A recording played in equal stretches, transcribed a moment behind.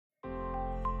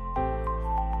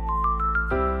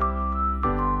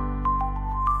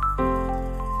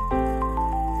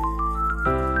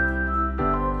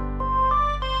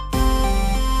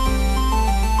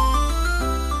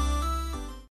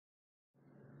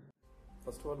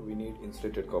First of all, we need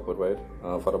insulated copper wire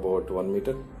for about 1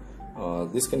 meter.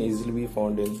 This can easily be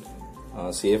found in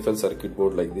CFL circuit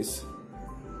board like this.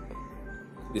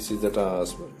 This is that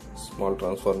small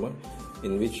transformer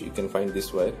in which you can find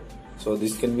this wire. So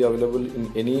this can be available in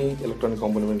any electronic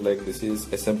component, like this is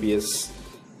SMPS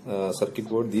circuit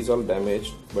board. These all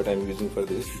damaged, but I am using for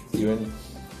this. Even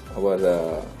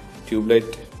our tube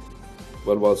light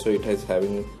bulb also, it is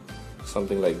having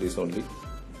something like this only.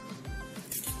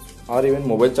 Or even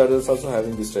mobile chargers also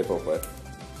having this type of wire.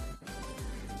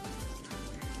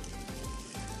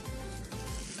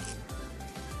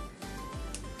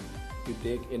 You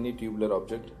take any tubular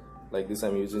object like this, I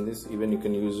am using this. Even you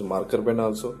can use marker pen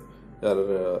also,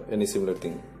 or any similar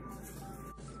thing.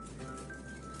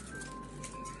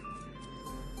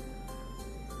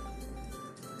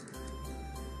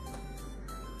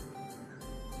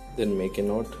 Then make a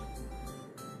knot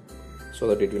so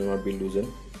that it will not be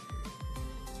loosened.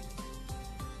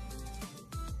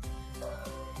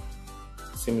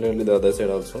 Similarly the other side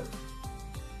also.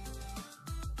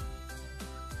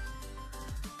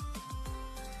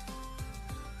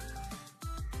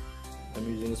 I am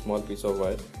using a small piece of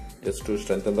wire just to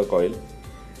strengthen the coil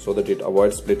so that it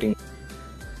avoids splitting.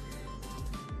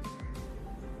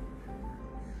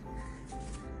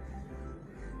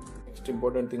 Next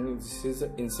important thing is this is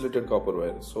an insulated copper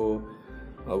wire. So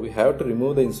we have to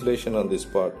remove the insulation on this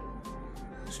part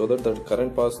so that the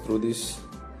current pass through this.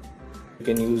 You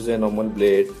can use a normal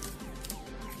blade.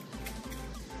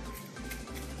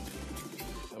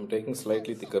 I am taking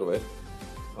slightly thicker wire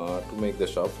to make the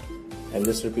shaft. I am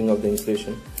just ripping off the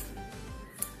insulation.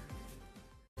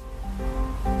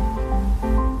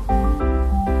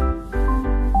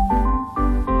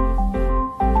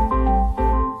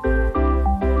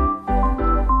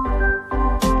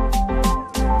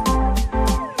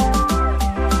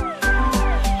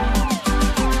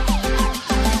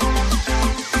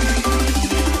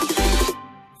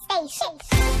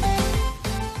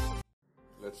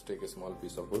 Let's take a small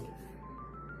piece of wood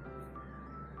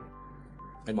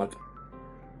and mark.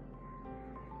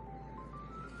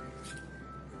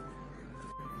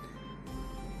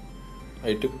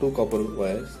 I took 2 copper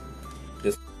wires.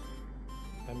 Just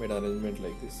I made an arrangement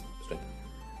like this. Straight.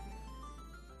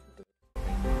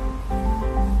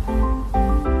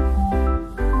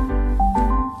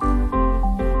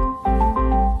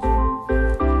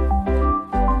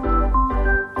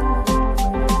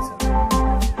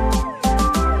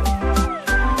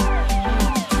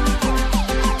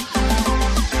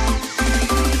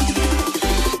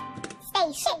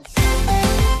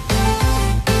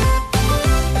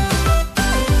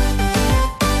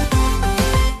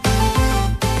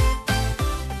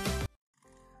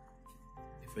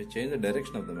 If I change the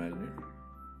direction of the magnet,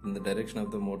 then the direction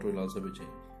of the motor will also be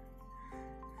changed.